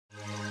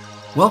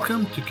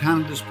Welcome to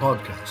Canada's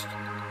podcast.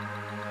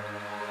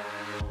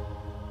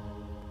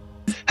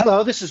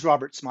 Hello, this is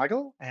Robert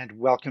Smigel, and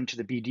welcome to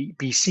the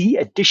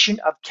BC edition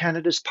of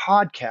Canada's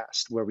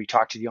podcast, where we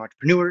talk to the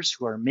entrepreneurs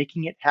who are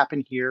making it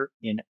happen here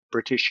in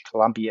British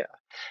Columbia.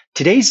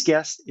 Today's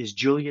guest is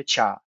Julia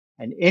Cha,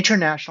 an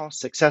international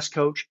success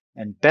coach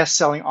and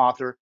best-selling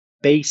author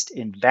based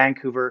in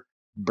Vancouver,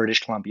 British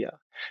Columbia.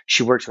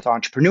 She works with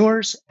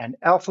entrepreneurs and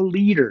alpha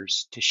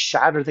leaders to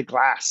shatter the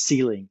glass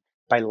ceiling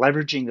by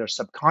leveraging their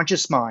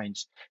subconscious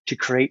minds to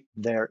create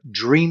their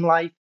dream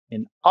life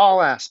in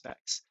all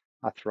aspects: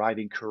 a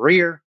thriving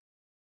career,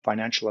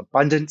 financial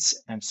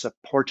abundance, and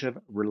supportive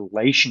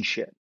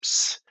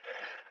relationships.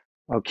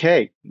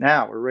 Okay,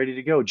 now we're ready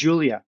to go.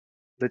 Julia,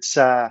 let's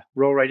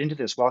roll right into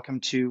this. Welcome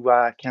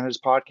to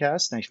Canada's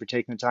podcast. Thanks for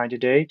taking the time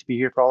today to be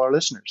here for all our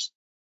listeners.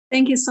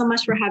 Thank you so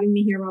much for having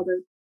me here, Robert.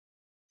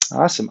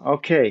 Awesome.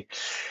 Okay.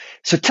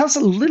 So tell us a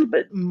little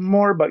bit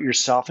more about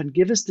yourself and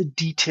give us the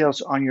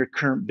details on your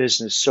current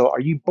business. So are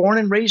you born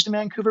and raised in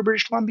Vancouver,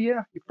 British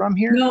Columbia? You from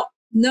here?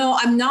 No,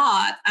 I'm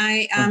not.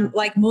 I am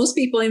like most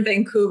people in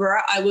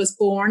Vancouver. I was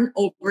born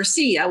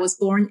overseas. I was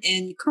born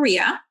in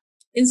Korea,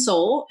 in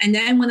Seoul. And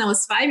then when I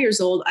was 5 years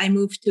old, I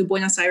moved to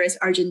Buenos Aires,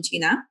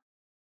 Argentina.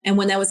 And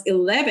when I was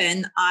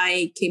 11,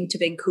 I came to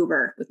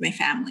Vancouver with my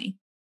family.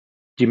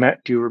 Do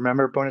you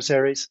remember Buenos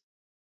Aires?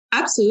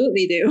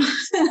 Absolutely do.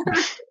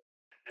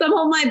 Some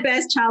of my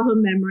best childhood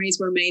memories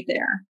were made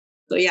there.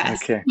 So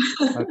yes.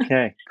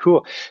 Okay,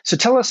 cool. So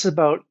tell us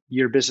about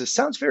your business.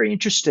 Sounds very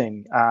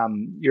interesting.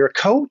 You're a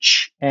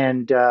coach,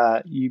 and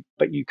you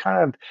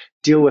kind of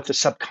deal with the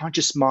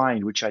subconscious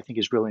mind, which I think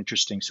is really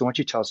interesting. So why don't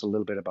you tell us a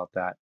little bit about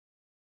that?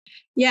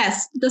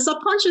 Yes, the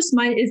subconscious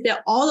mind is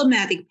the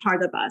automatic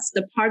part of us,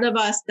 the part of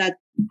us that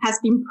has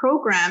been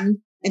programmed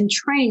and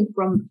trained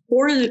from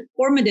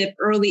formative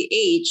early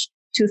age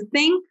to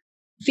think,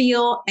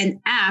 feel, and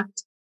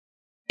act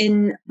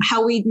in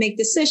how we make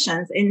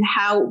decisions and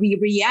how we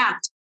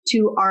react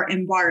to our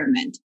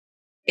environment.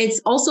 It's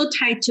also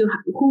tied to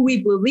who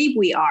we believe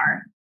we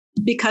are,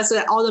 because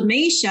the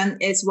automation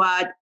is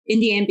what in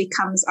the end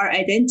becomes our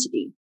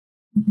identity.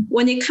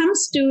 When it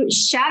comes to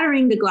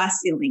shattering the glass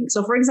ceiling,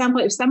 so for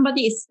example, if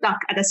somebody is stuck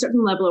at a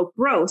certain level of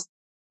growth,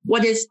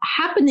 what is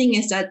happening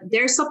is that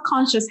their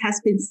subconscious has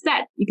been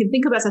set, you can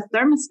think of it as a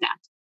thermostat,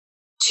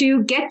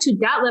 to get to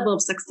that level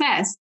of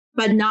success,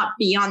 but not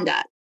beyond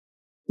that.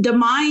 The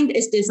mind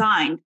is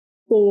designed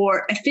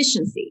for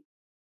efficiency.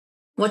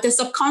 What the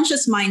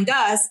subconscious mind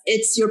does,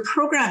 it's your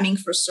programming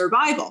for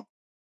survival.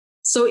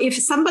 So if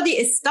somebody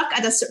is stuck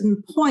at a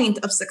certain point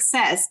of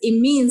success, it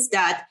means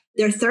that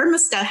their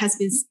thermostat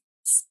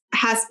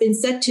has been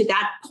set to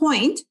that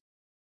point,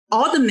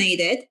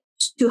 automated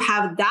to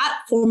have that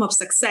form of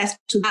success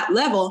to that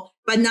level,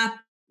 but not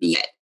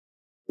beyond.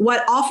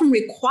 What often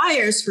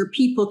requires for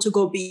people to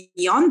go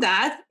beyond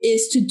that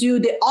is to do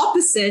the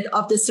opposite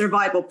of the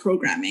survival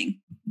programming.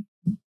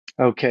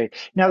 Okay.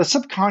 Now, the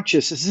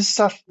subconscious, is this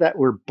stuff that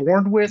we're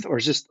born with, or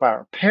is this by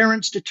our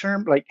parents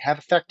determined, have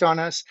effect on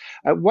us?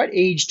 At what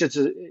age does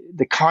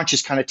the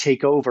conscious kind of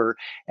take over?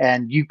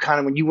 And you kind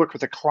of, when you work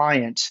with a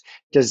client,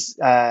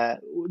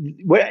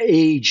 what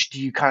age do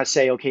you kind of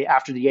say, okay,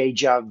 after the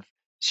age of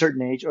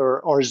certain age,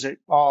 or is it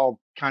all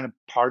kind of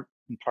part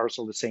and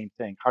parcel of the same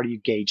thing? How do you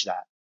gauge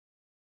that?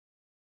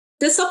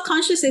 The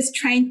subconscious is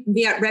trained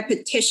via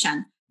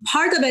repetition.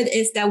 Part of it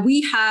is that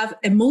we have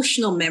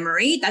emotional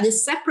memory that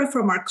is separate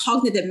from our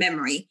cognitive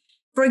memory.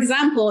 For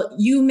example,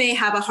 you may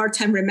have a hard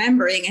time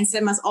remembering, and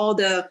same as all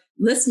the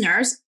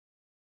listeners,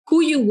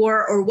 who you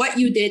were or what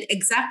you did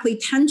exactly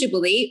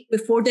tangibly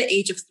before the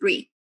age of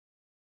 3.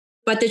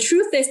 But the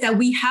truth is that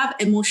we have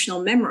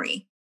emotional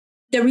memory.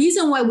 The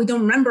reason why we don't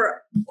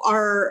remember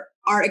our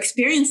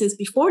experiences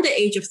before the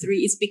age of 3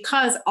 is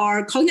because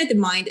our cognitive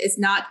mind is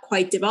not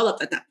quite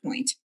developed at that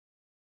point.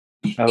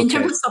 Okay. In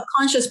terms of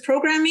subconscious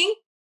programming,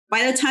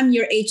 by the time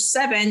you're age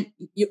 7,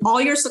 all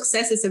your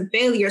successes and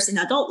failures in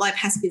adult life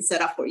has been set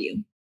up for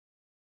you.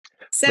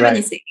 7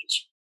 is the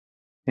age.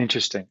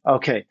 Interesting.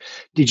 Okay.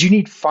 Did you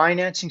need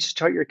financing to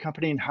start your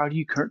company, and how do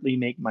you currently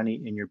make money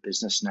in your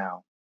business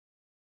now?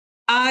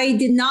 I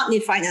did not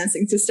need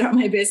financing to start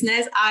my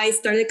business. I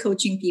started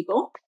coaching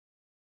people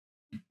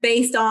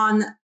based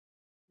on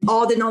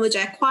all the knowledge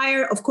I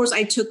acquired. Of course,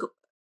 I took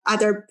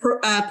other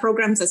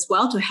programs as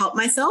well to help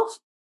myself.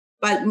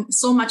 But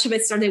so much of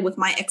it started with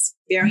my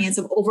experience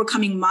of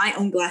overcoming my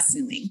own glass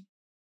ceiling.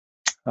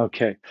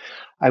 Okay.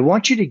 I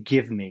want you to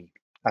give me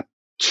a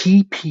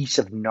key piece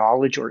of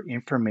knowledge or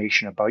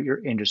information about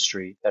your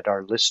industry that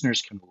our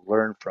listeners can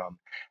learn from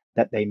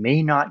that they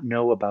may not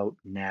know about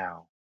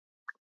now.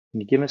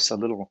 Can you give us a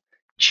little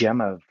gem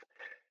of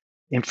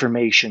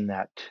information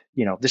that,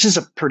 this is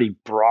a pretty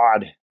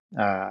broad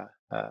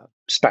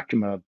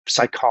spectrum of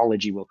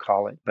psychology, we'll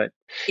call it, but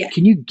yeah.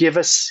 Can you give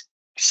us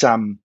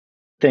some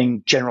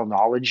general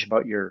knowledge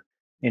about your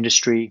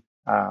industry?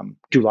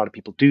 Do a lot of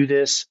people do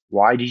this?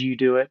 Why do you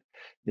do it?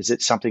 Is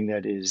it something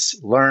that is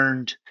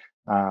learned?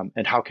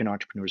 And how can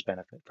entrepreneurs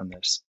benefit from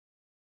this?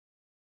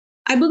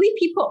 I believe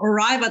people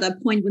arrive at a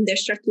point when they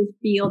start to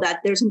feel that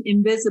there's an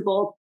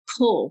invisible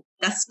pull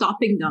that's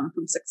stopping them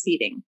from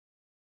succeeding.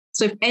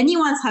 So if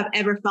anyone's have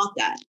ever felt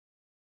that,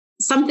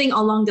 something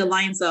along the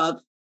lines of,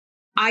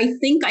 I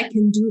think I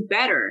can do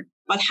better,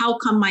 but how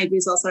come my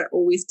results are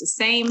always the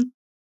same?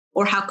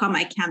 Or how come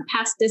I can't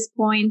pass this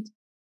point?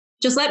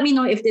 Just let me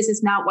know if this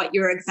is not what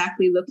you're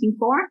exactly looking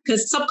for,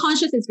 because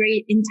subconscious is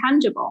very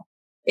intangible.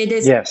 It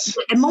is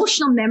the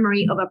emotional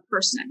memory of a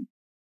person.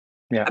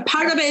 Yeah. A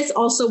part of it is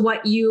also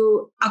what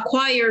you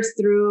acquire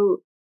through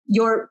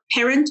your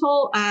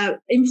parental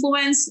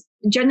influence,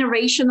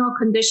 generational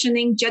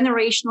conditioning,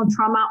 generational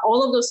trauma.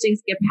 All of those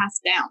things get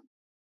passed down.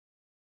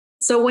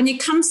 So when it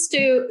comes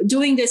to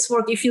doing this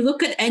work, if you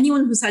look at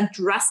anyone who's had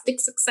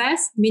drastic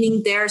success,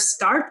 meaning their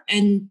start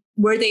and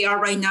where they are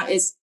right now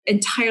is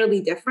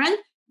entirely different,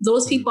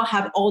 those people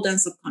have all done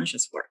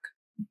subconscious work.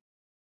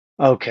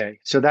 Okay,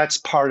 so that's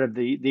part of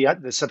the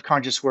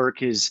subconscious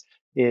work is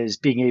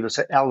being able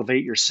to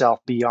elevate yourself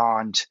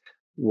beyond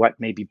what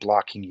may be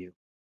blocking you,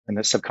 and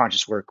the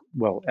subconscious work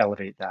will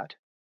elevate that.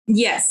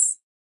 Yes,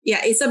 yeah,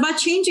 it's about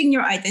changing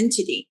your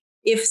identity.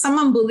 If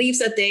someone believes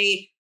that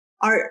they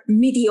are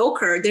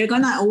mediocre, they're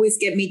gonna always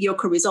get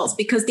mediocre results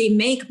because they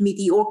make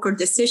mediocre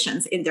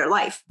decisions in their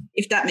life,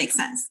 if that makes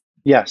sense.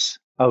 Yes.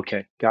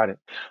 Okay, got it.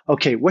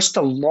 Okay, what's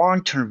the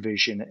long-term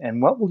vision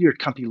and what will your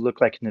company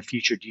look like in the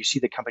future? Do you see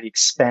the company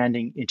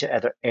expanding into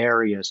other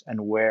areas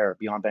and where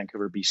beyond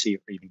Vancouver, BC,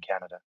 or even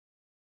Canada?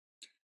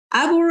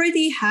 I've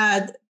already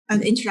had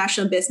an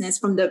international business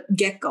from the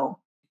get-go.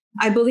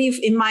 I believe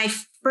in my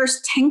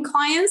first 10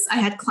 clients, I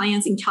had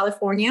clients in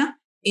California,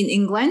 in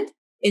England,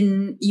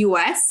 in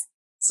US.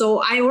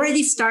 So I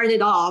already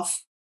started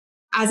off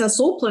as a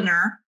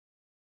solopreneur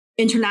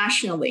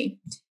internationally.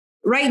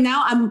 Right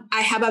now,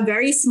 I have a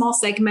very small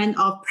segment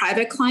of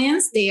private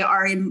clients. They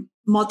are in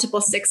multiple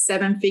 6,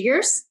 7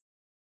 figures.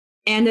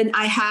 And then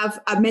I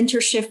have a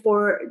mentorship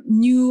for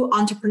new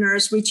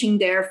entrepreneurs reaching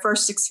their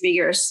first 6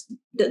 figures.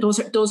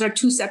 Those are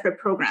 2 separate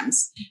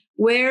programs.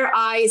 Where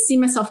I see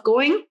myself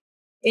going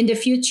in the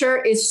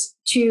future is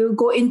to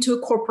go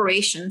into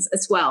corporations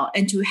as well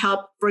and to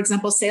help, for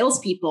example,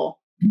 salespeople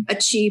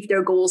achieve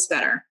their goals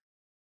better,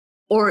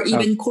 or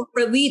even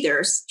corporate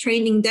leaders,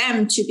 training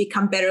them to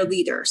become better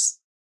leaders.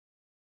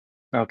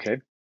 Okay,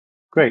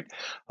 great.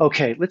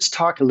 Okay, let's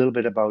talk a little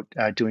bit about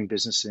doing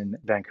business in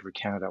Vancouver,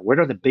 Canada. What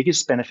are the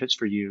biggest benefits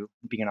for you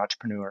being an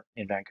entrepreneur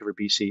in Vancouver,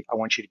 BC? I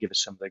want you to give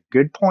us some of the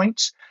good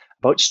points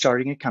about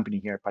starting a company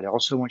here, but I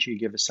also want you to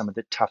give us some of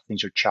the tough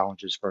things or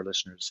challenges for our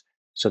listeners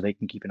so they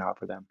can keep an eye out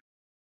for them.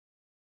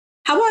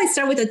 How about I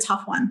start with a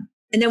tough one?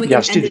 And then we can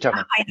end it.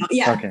 I know.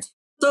 Yeah. Okay.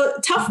 So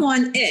tough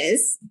one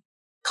is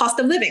cost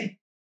of living.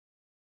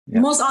 Yeah.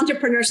 Most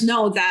entrepreneurs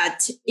know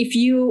that if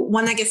you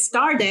want to get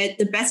started,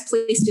 the best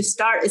place to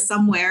start is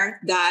somewhere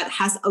that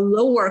has a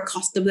lower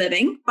cost of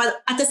living, but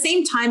at the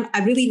same time,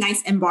 a really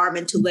nice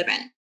environment to live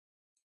in.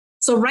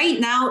 So right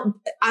now,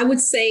 I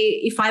would say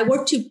if I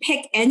were to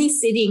pick any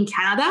city in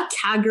Canada,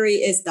 Calgary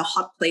is the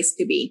hot place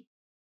to be.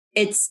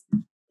 It's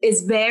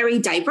very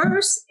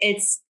diverse.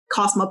 It's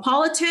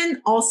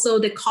cosmopolitan. Also,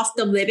 the cost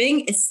of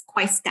living is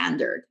quite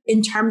standard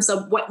in terms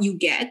of what you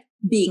get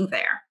being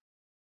there.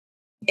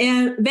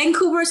 And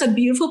Vancouver is a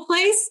beautiful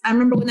place. I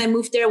remember when I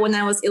moved there when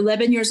I was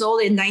 11 years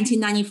old in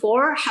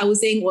 1994,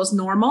 housing was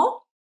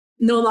normal,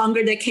 no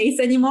longer the case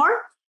anymore.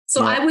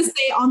 So I would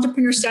say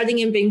entrepreneurs starting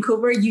in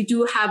Vancouver, you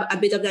do have a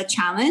bit of that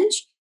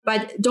challenge,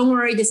 but don't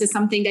worry, this is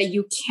something that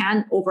you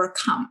can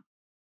overcome.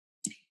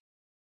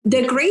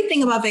 The great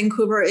thing about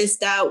Vancouver is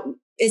that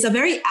it's a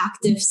very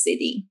active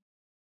city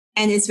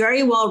and it's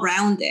very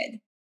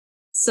well-rounded.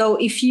 So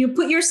if you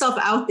put yourself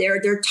out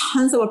there, there are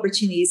tons of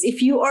opportunities. If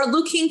you are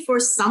looking for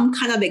some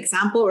kind of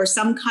example or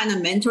some kind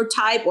of mentor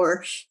type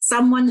or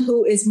someone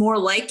who is more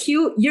like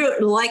you,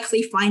 you're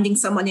likely finding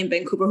someone in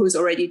Vancouver who's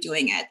already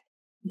doing it.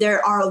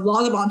 There are a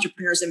lot of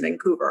entrepreneurs in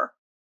Vancouver.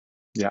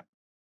 Yeah.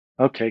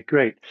 Okay,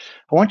 great.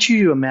 I want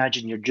you to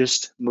imagine you're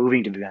just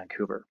moving to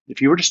Vancouver.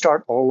 If you were to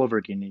start all over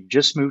again, you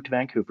just moved to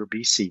Vancouver,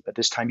 BC, but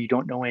this time you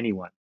don't know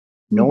anyone.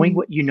 Knowing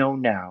what you know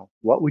now,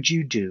 what would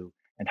you do?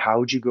 And how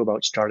would you go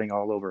about starting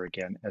all over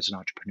again as an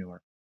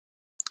entrepreneur?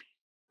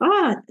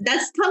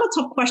 That's kind of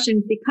a tough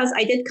question because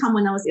I did come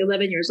when I was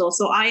 11 years old.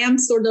 So I am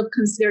sort of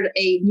considered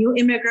a new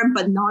immigrant,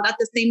 but not at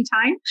the same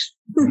time.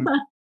 Mm-hmm.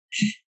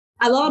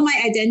 A lot of my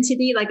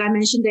identity, like I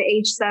mentioned, the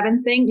age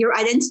 7 thing, your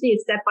identity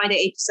is set by the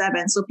age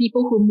 7. So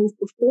people who move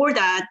before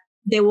that,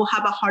 they will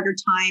have a harder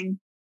time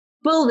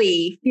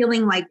fully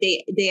feeling like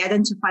they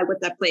identify with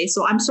that place.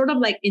 So I'm sort of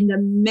like in the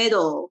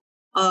middle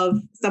of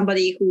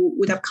somebody who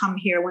would have come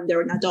here when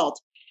they're an adult.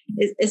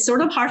 It's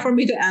sort of hard for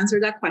me to answer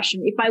that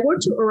question. If I were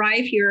to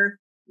arrive here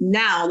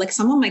now, like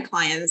some of my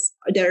clients,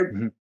 they're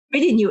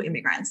pretty new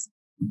immigrants.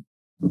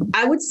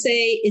 I would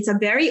say it's a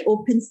very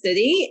open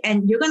city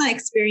and you're going to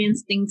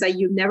experience things that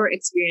you've never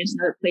experienced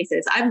in other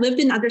places. I've lived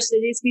in other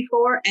cities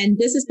before, and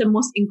this is the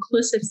most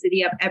inclusive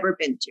city I've ever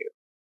been to.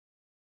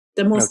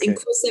 The most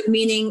inclusive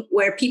meaning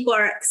where people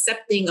are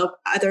accepting of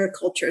other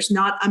cultures,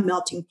 not a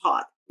melting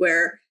pot,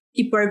 where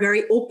people are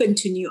very open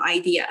to new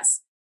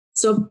ideas.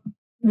 So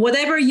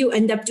whatever you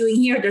end up doing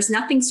here, there's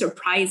nothing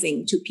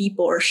surprising to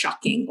people or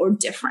shocking or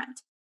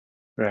different.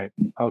 Right.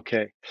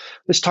 Okay.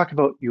 Let's talk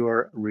about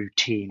your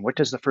routine. What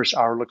does the first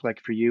hour look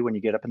like for you when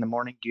you get up in the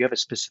morning? Do you have a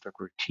specific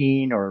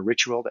routine or a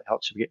ritual that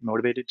helps you get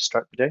motivated to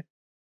start the day?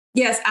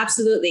 Yes,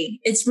 absolutely.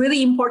 It's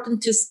really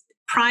important to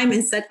prime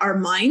and set our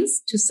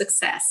minds to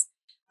success.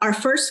 Our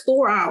first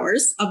 4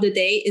 hours of the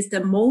day is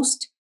the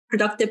most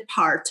productive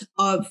part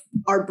of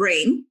our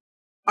brain.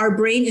 Our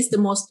brain is the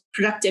most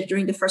productive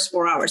during the first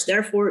 4 hours.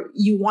 Therefore,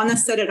 you want to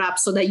set it up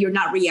so that you're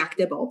not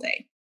reactive all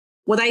day.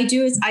 What I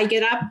do is I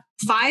get up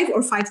 5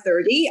 or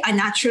 5:30. I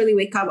naturally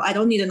wake up. I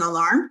don't need an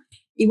alarm.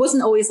 It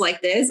wasn't always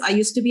like this. I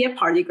used to be a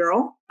party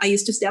girl. I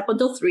used to stay up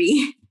until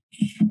 3.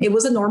 It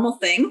was a normal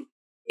thing.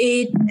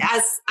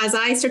 As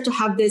I start to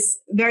have this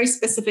very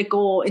specific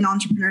goal in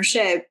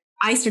entrepreneurship,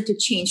 I start to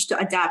change to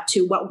adapt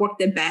to what worked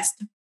the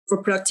best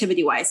for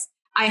productivity wise.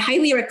 I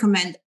highly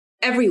recommend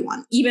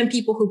everyone, even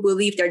people who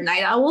believe they're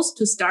night owls,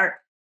 to start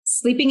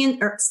sleeping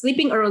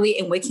early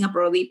and waking up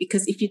early,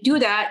 because if you do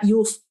that,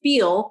 you'll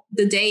feel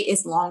the day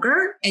is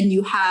longer and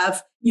you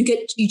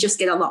just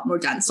get a lot more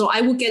done. So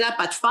I will get up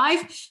at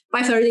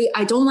 5:30.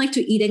 I don't like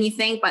to eat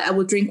anything, but I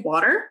will drink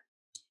water.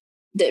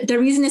 The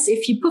reason is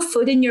if you put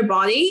food in your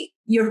body,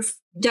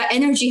 the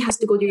energy has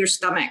to go to your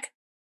stomach.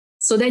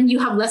 So then you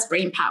have less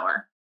brain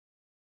power.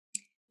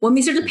 When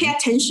we start to pay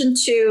attention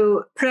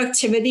to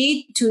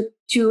productivity,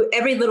 to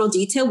every little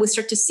detail, we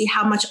start to see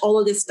how much all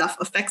of this stuff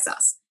affects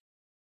us.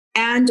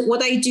 And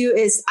what I do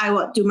is I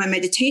will do my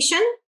meditation,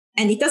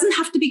 and it doesn't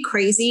have to be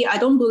crazy. I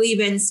don't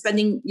believe in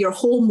spending your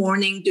whole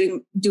morning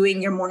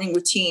doing your morning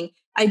routine.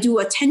 I do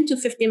a 10 to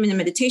 15-minute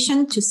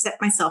meditation to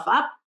set myself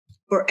up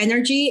for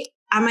energy.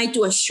 I might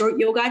do a short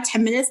yoga,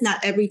 10 minutes,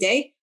 not every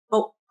day,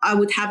 but I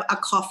would have a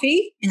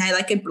coffee and I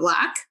like it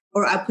black,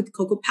 or I put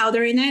cocoa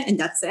powder in it and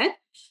that's it.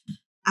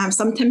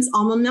 Sometimes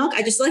almond milk.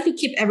 I just like to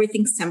keep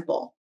everything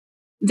simple.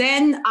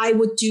 Then I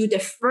would do the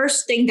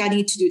first thing that I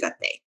need to do that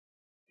day.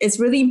 It's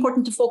really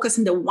important to focus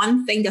on the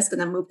one thing that's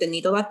going to move the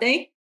needle that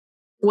day,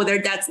 whether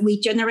that's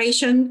lead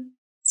generation,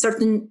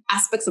 certain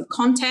aspects of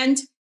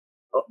content,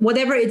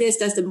 whatever it is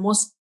that's the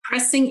most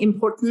pressing,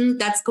 important,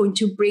 that's going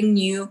to bring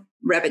you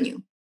revenue.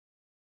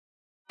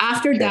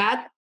 After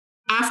that,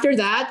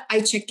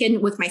 I check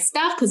in with my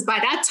staff, because by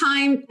that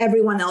time,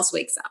 everyone else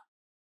wakes up.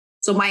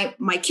 So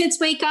my kids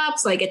wake up,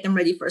 so I get them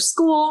ready for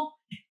school.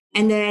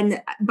 And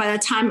then by the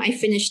time I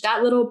finish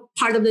that little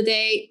part of the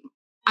day,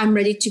 I'm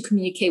ready to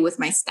communicate with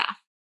my staff.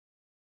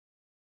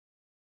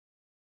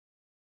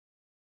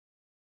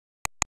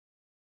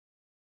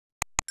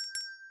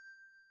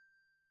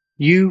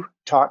 You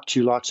talk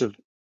to lots of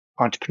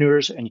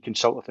entrepreneurs and you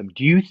consult with them.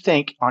 Do you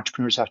think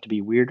entrepreneurs have to be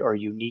weird or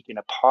unique in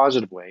a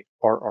positive way,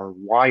 or are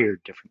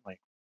wired differently?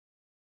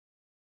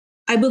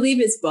 I believe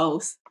it's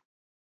both.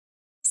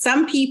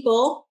 Some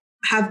people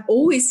have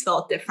always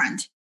felt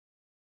different.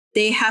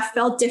 They have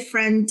felt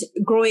different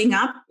growing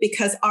up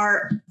because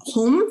our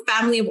home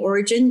family of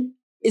origin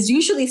is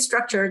usually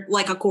structured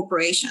like a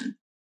corporation.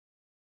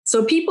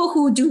 So people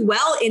who do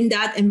well in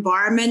that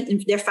environment,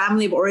 in their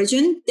family of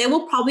origin, they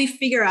will probably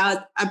figure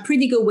out a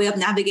pretty good way of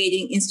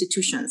navigating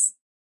institutions.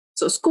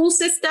 So school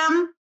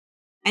system,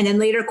 and then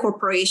later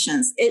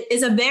corporations. It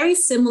is a very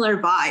similar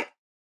vibe,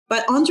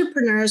 but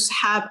entrepreneurs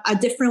have a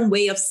different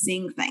way of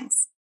seeing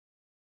things.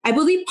 I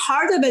believe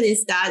part of it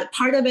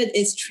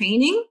is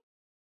training,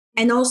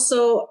 and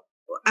also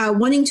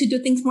wanting to do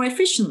things more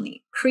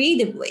efficiently,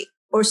 creatively,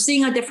 or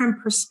seeing a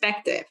different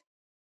perspective.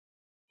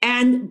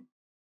 And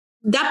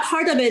that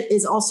part of it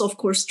is also, of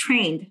course,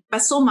 trained, but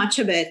so much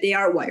of it, they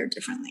are wired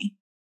differently.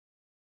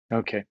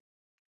 Okay,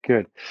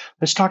 good.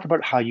 Let's talk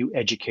about how you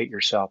educate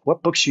yourself.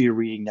 What books are you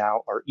reading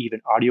now, or even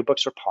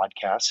audiobooks or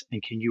podcasts?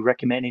 And can you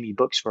recommend any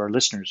books for our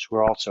listeners who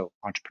are also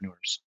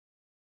entrepreneurs?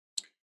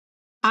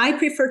 I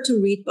prefer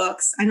to read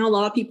books. I know a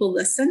lot of people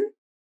listen.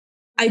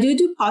 I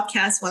do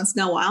podcasts once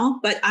in a while,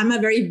 but I'm a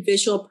very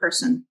visual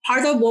person.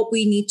 Part of what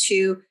we need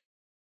to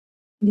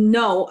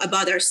know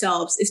about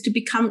ourselves is to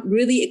become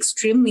really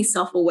extremely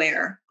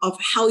self-aware of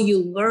how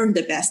you learn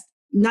the best,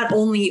 not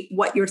only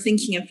what you're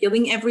thinking and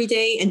feeling every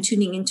day and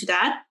tuning into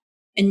that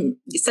and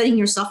setting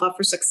yourself up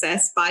for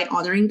success by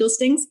honoring those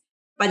things,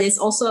 but it's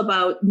also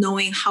about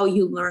knowing how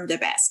you learn the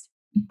best.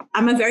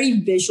 I'm a very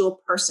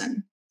visual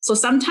person. So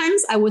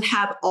sometimes I would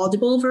have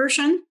Audible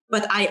version,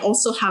 but I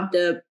also have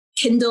the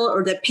Kindle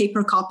or the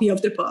paper copy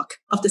of the book,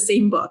 of the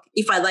same book,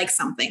 if I like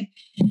something.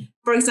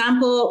 For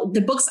example,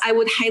 the books I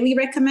would highly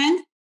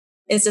recommend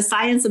is The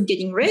Science of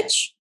Getting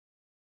Rich.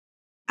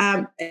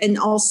 And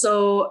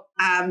also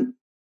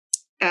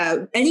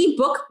any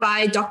book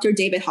by Dr.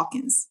 David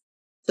Hawkins.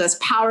 So that's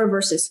Power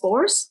versus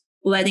Force,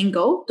 Letting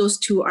Go. Those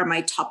two are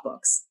my top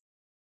books.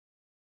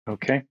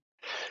 Okay.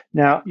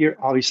 Now, you're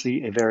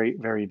obviously a very,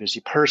 very busy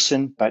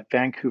person, but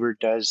Vancouver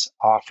does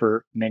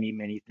offer many,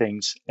 many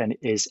things and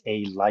is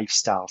a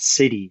lifestyle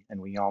city. And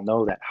we all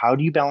know that. How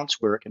do you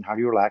balance work, and how do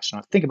you relax and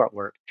not think about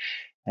work?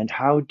 And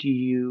how do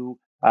you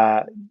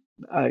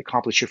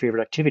accomplish your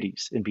favorite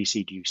activities in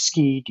BC? Do you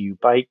ski? Do you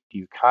bike? Do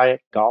you kayak,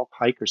 golf,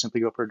 hike, or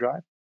simply go for a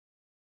drive?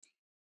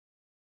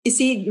 You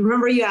see,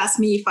 remember you asked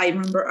me if I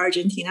remember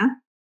Argentina?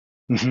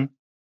 Mm-hmm.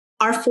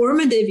 Our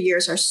formative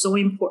years are so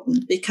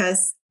important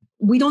because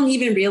we don't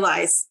even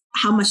realize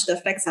how much it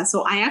affects us.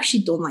 So I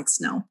actually don't like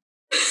snow,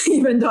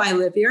 even though I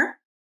live here.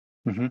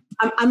 Mm-hmm.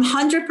 I'm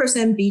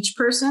 100% beach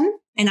person,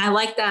 and I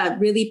like that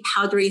really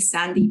powdery,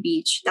 sandy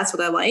beach. That's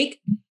what I like.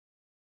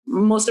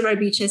 Most of our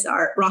beaches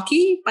are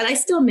rocky, but I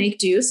still make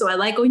do. So I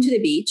like going to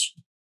the beach.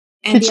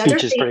 And Kids the other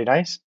Beach is thing, pretty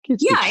nice.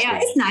 Kids yeah, Beach is yeah,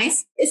 pretty it's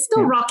nice. It's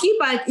still Yeah. rocky,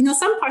 but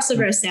some parts of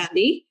it are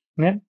sandy.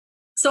 Yeah.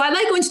 So I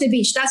like going to the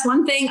beach. That's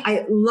one thing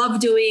I love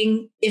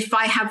doing. If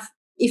I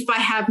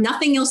have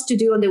nothing else to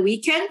do on the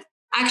weekend,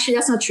 actually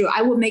that's not true.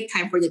 I would make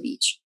time for the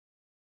beach.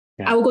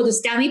 Yeah. I would go to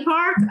Stanley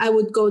Park. I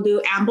would go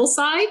to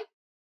Ambleside.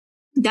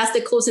 That's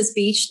the closest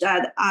beach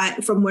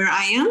from where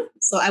I am.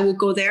 So I will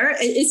go there.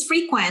 It's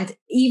frequent.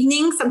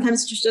 Evening,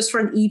 sometimes just for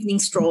an evening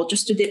stroll,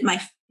 just to dip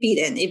my feet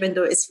in, even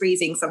though it's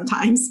freezing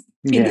sometimes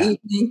in the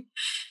evening.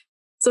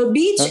 So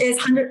beach is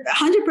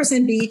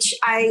 100% beach.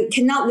 I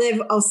cannot live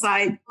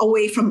outside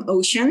away from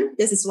ocean.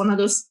 This is one of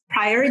those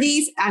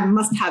priorities. I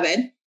must have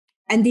it.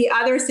 And the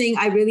other thing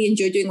I really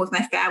enjoy doing with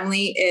my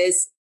family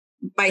is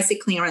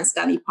bicycling around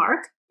Stanley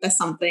Park. That's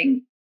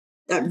something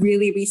that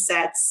really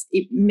resets.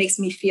 It makes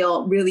me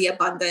feel really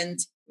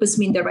abundant, puts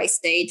me in the right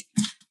state.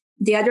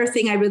 The other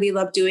thing I really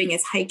love doing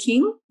is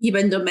hiking,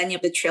 even though many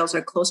of the trails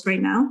are closed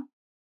right now.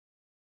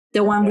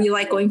 The one we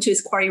like going to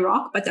is Quarry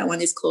Rock, but that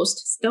one is closed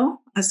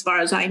still, as far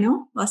as I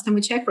know. Last time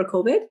we checked for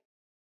COVID.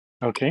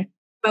 Okay.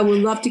 But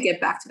we'd love to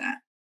get back to that.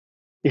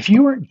 If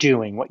you weren't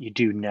doing what you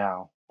do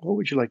now, what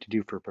would you like to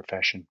do for a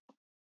profession?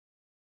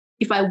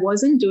 If I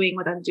wasn't doing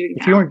what I'm doing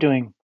now. If you weren't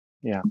doing,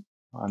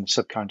 on the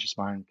subconscious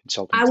mind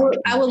consulting.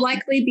 I would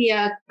likely be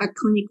a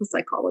clinical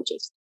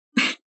psychologist,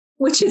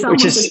 which is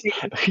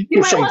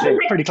the same thing,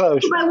 pretty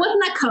close. If I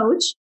wasn't a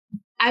coach,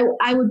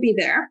 I would be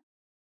there.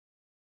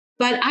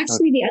 But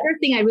actually, the other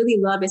thing I really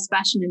love is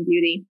fashion and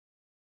beauty.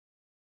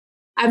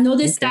 I've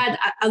noticed that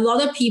a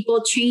lot of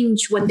people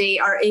change when they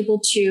are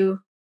able to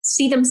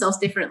see themselves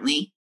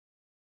differently.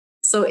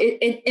 So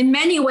in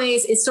many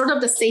ways, it's sort of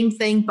the same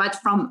thing, but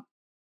from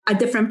a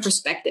different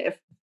perspective.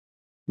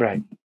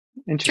 Right.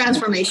 Interesting.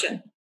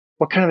 Transformation.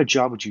 What kind of a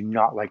job would you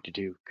not like to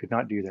do? Could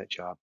not do that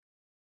job?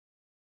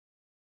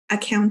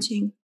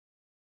 Accounting.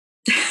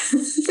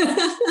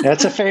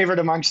 That's a favorite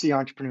amongst the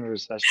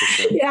entrepreneurs, that's for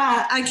sure.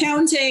 Yeah,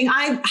 accounting.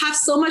 I have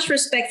so much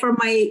respect for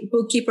my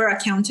bookkeeper,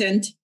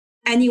 accountant,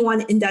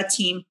 anyone in that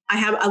team. I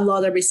have a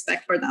lot of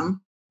respect for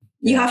them.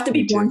 You have to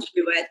be born to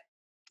do it.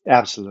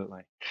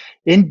 Absolutely.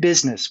 In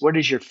business, what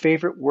is your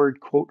favorite word,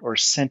 quote, or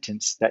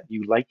sentence that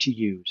you like to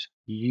use?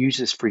 You use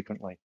this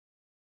frequently.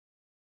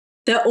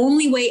 The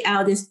only way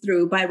out is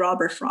through by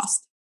Robert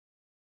Frost.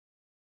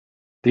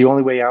 The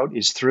only way out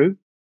is through?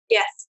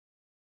 Yes.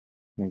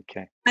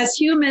 Okay. As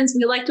humans,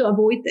 we like to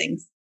avoid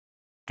things.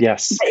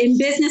 Yes. But in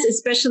business,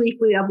 especially if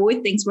we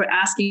avoid things, we're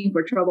asking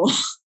for trouble.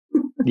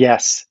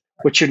 Yes.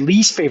 What's your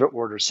least favorite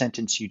word or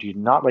sentence you do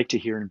not like to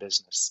hear in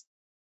business?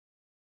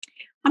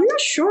 I'm not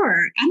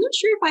sure. I'm not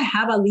sure if I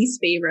have a least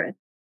favorite.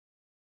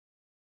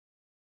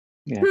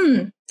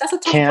 Yeah. That's a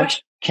tough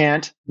question.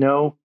 Can't,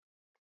 no.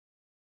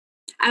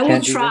 I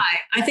will try.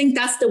 I think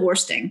that's the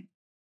worst thing.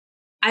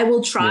 I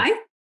will try.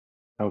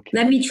 Yeah. Okay.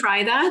 Let me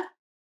try that.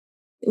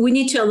 We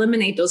need to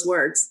eliminate those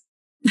words.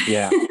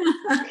 Yeah.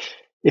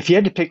 If you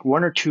had to pick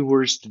one or two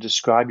words to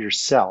describe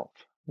yourself,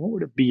 what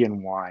would it be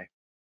and why?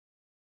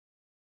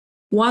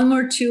 One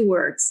or two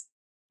words.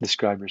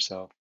 Describe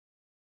yourself.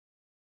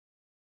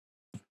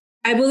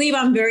 I believe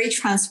I'm very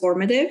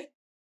transformative.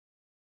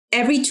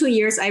 Every 2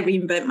 years, I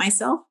reinvent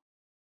myself.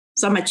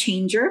 So I'm a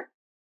changer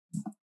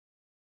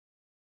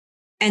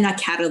and a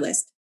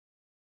catalyst.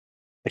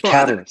 A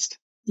catalyst?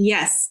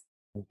 Yes.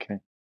 Okay.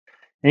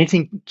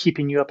 Anything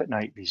keeping you up at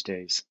night these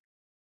days?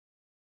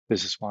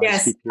 Business-wise?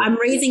 Yes, I'm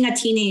raising a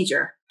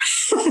teenager.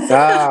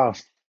 Oh.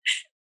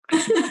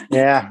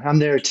 Yeah, I'm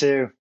there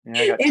too. Yeah,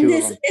 I got two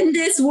of them. In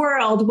this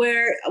world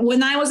where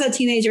when I was a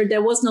teenager,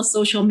 there was no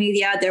social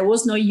media, there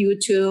was no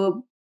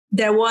YouTube,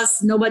 there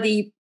was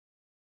nobody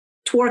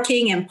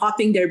twerking and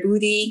popping their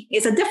booty.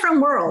 It's a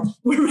different world.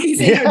 We're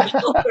raising our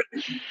children.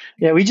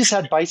 Yeah, we just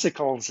had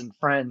bicycles and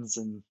friends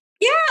and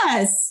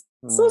yes.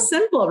 So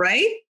simple,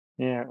 right?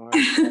 Yeah. Well.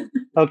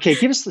 Okay,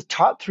 give us the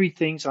top 3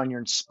 things on your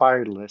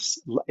inspired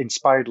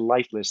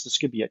life list. This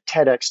could be a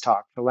TEDx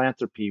talk,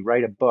 philanthropy,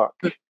 write a book,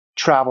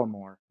 travel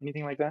more,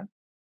 anything like that?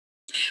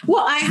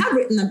 Well, I have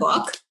written a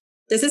book.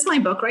 This is my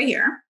book right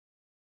here.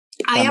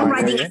 I am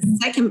writing a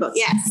second book.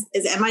 Yes.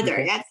 Am I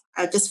there yet?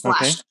 I just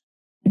flashed.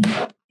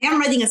 Okay. I am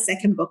writing a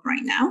second book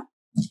right now.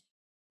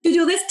 To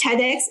do this,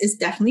 TEDx is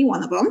definitely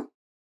one of them.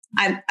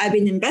 I've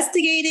been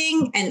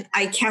investigating and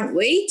I can't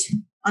wait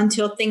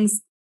until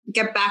things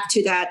get back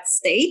to that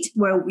state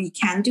where we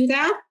can do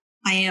that.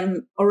 I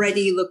am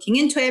already looking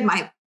into it.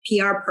 My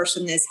PR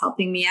person is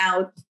helping me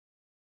out,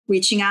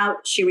 reaching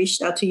out. She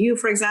reached out to you,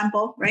 for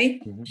example, right?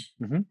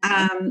 Mm-hmm.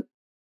 Mm-hmm.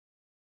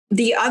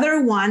 The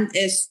other one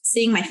is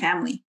seeing my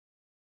family.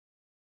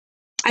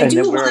 I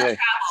do want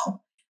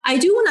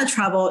to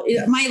travel.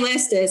 My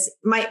list is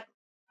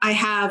I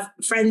have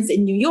friends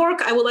in New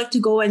York I would like to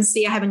go and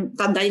see. I haven't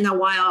done that in a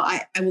while.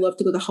 I would love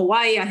to go to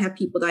Hawaii. I have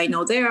people that I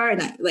know there.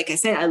 And like I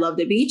said, I love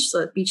the beach.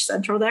 So beach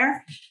central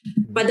there.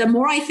 But the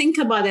more I think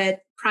about it,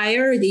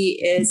 priority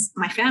is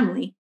my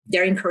family.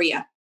 They're in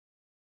Korea.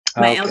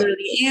 My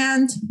elderly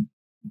aunt,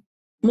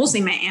 mostly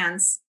my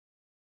aunts,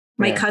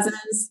 my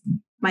cousins,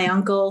 my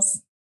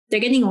uncles. They're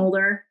getting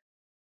older.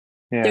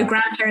 Their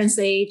grandparents'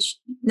 age,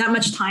 not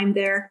much time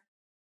there.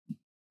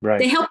 Right.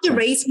 They helped to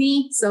raise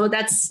me. So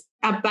that's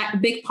a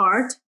big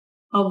part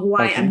of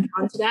why I'm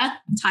drawn to that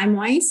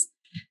time-wise.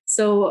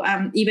 So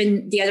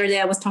even the other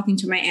day I was talking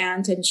to my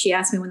aunt and she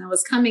asked me when I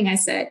was coming, I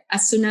said,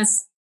 as soon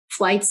as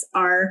flights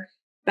are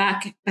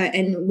back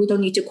and we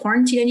don't need to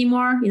quarantine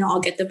anymore, I'll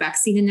get the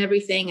vaccine and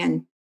everything.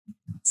 And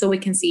so we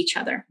can see each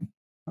other.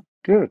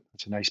 Good.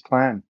 That's a nice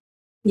plan.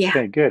 Yeah.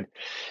 Okay, good.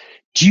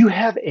 Do you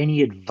have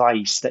any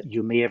advice that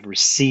you may have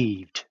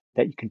received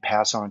that you can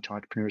pass on to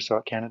Entrepreneurs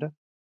Throughout Canada?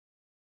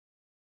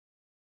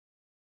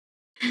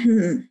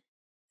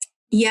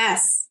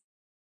 Yes.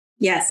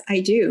 Yes, I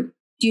do.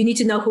 Do you need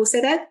to know who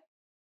said it?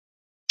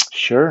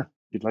 Sure.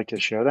 You'd like to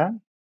share that?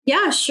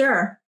 Yeah,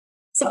 sure.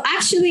 So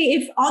actually,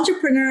 if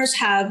entrepreneurs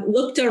have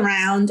looked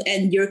around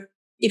and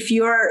if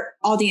your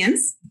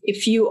audience,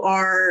 if you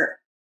are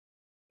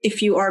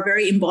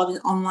very involved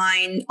in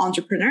online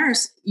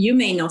entrepreneurs, you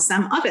may know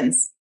Sam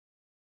Ovens.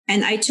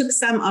 And I took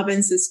Sam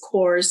Ovens'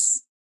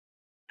 course,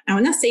 I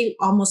want to say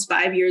almost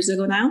 5 years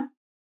ago now.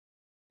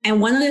 And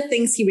one of the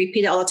things he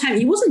repeated all the time,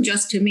 it wasn't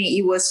just to me,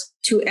 it was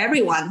to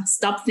everyone,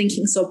 stop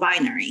thinking so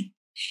binary.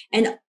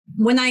 And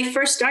when I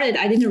first started,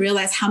 I didn't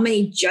realize how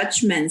many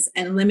judgments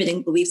and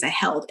limiting beliefs I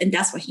held. And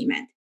that's what he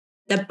meant.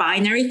 The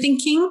binary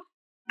thinking,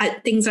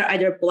 things are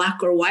either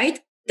black or white.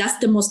 That's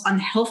the most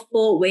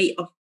unhelpful way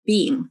of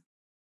being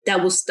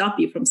that will stop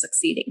you from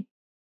succeeding.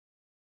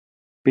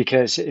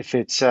 Because if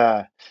it's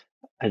a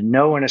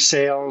no in a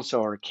sales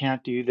or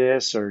can't do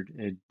this, or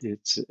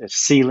it's a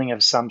ceiling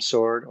of some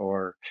sort,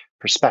 or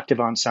perspective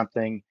on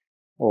something,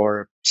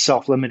 or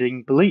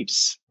self-limiting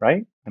beliefs,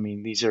 right? I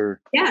mean, these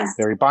are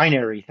very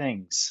binary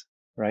things,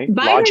 right?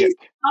 Binary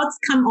thoughts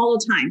come all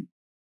the time.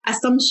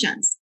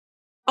 Assumptions.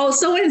 Oh,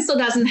 so-and-so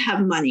doesn't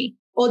have money.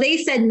 Oh, they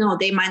said no,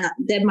 they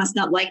must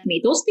not like me.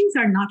 Those things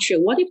are not true.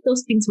 What if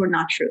those things were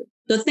not true?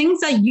 The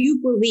things that you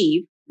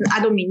believe, I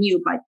don't mean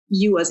you, but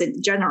you as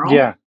in general.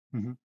 Yeah.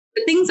 Mm-hmm.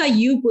 The things that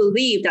you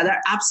believe that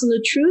are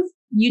absolute truth,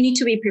 you need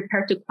to be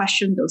prepared to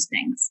question those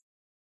things.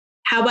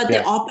 How about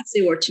the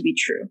opposite were to be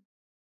true?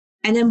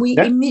 And then we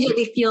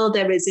immediately feel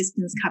the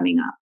resistance coming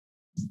up.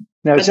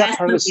 Now, is that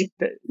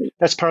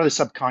that's part of the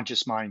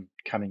subconscious mind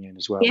coming in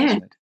as well,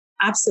 isn't it?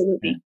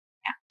 Absolutely.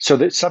 Yeah. So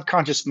the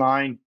subconscious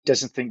mind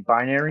doesn't think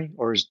binary,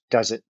 or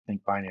does it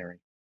think binary?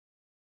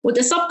 Well,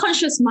 the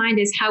subconscious mind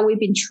is how we've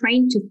been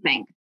trained to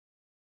think.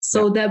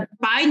 So the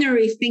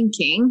binary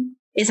thinking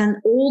is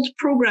an old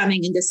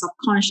programming in the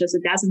subconscious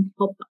that doesn't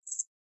help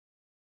us.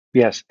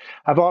 Yes.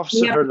 I've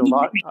also heard a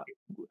lot.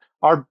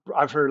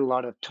 I've heard a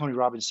lot of Tony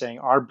Robbins saying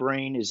our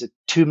brain is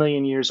 2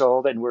 million years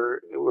old and we're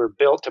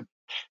built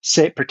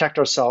to protect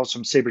ourselves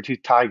from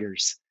saber-toothed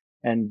tigers.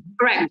 And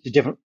correct.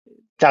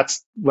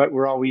 That's what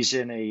we're always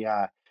in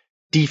a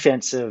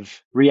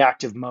defensive,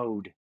 reactive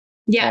mode.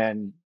 Yeah.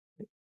 And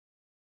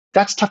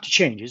that's tough to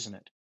change, isn't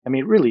it? I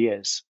mean, it really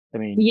is. I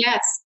mean,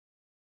 yes.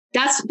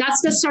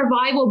 That's the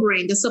survival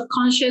brain, the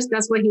subconscious.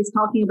 That's what he's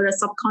talking about. The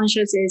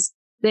subconscious is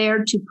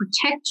there to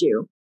protect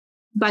you.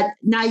 But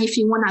now if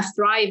you want to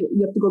thrive,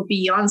 you have to go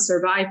beyond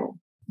survival.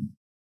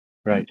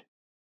 Right.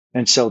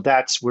 And so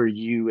that's where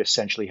you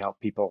essentially help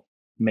people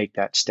make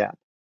that step.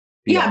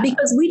 Yeah,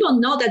 because we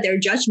don't know that they're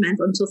judgment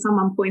until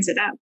someone points it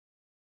out.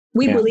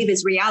 We believe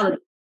it's reality.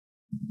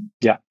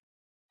 Yeah.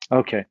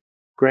 Okay,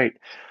 great.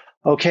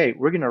 Okay,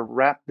 we're going to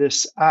wrap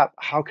this up.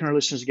 How can our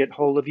listeners get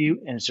hold of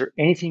you? And is there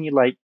anything you'd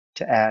like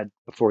to add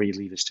before you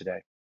leave us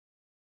today?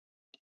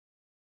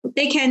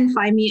 They can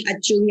find me at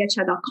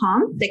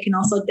juliacha.com. They can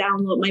also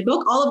download my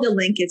book. All of the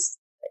link is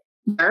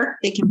there.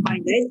 They can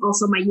find it.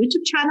 Also my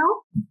YouTube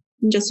channel.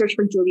 Just search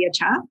for Julia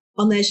Cha,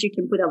 unless you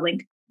can put a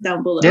link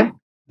down below. Yeah,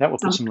 that will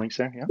put some links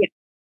there. Yeah.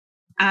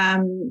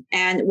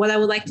 And what I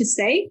would like to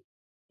say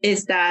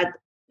is that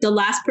the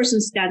last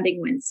person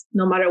standing wins,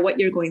 no matter what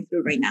you're going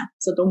through right now.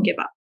 So don't give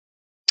up.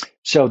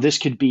 So this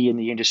could be in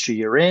the industry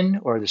you're in,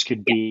 or this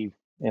could be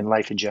in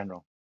life in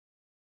general.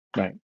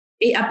 Right.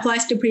 It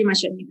applies to pretty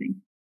much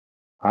anything.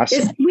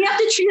 Awesome. We have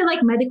to treat it like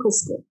medical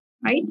school,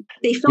 right?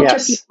 They filter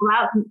people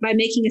out by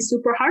making it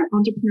super hard.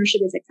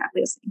 Entrepreneurship is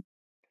exactly the same.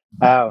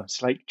 Oh,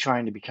 it's like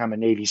trying to become a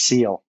Navy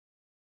SEAL.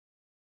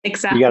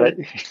 Exactly.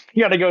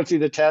 You gotta go through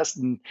the test,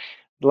 and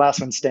the last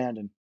one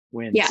standing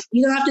wins. Yeah,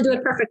 you don't have to do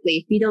it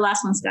perfectly. Be the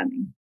last one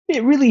standing.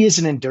 It really is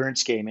an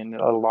endurance game in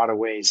a lot of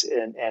ways.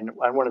 And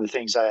one of the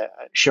things,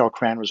 Cheryl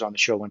Cran was on the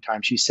show one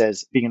time. She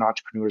says being an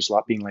entrepreneur is a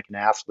lot being like an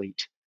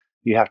athlete.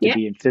 You have to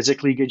be in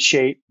physically good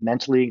shape,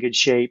 mentally in good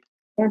shape.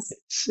 Yes.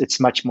 It's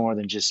much more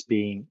than just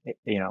being,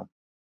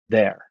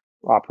 there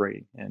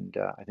operating. And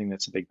I think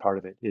that's a big part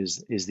of it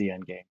is the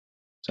end game.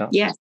 So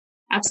yes,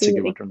 absolutely. That's a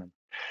good one to remember.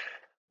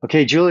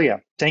 Okay,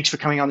 Julia, thanks for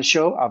coming on the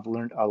show. I've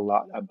learned a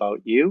lot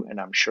about you, and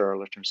I'm sure our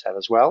listeners have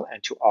as well.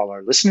 And to all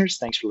our listeners,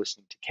 thanks for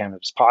listening to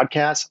Canada's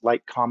podcast.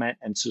 Like, comment,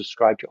 and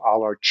subscribe to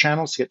all our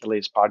channels to get the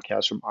latest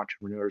podcasts from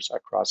entrepreneurs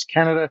across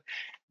Canada.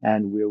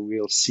 And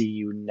we'll see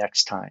you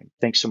next time.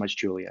 Thanks so much,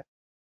 Julia.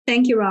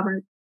 Thank you,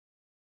 Robert.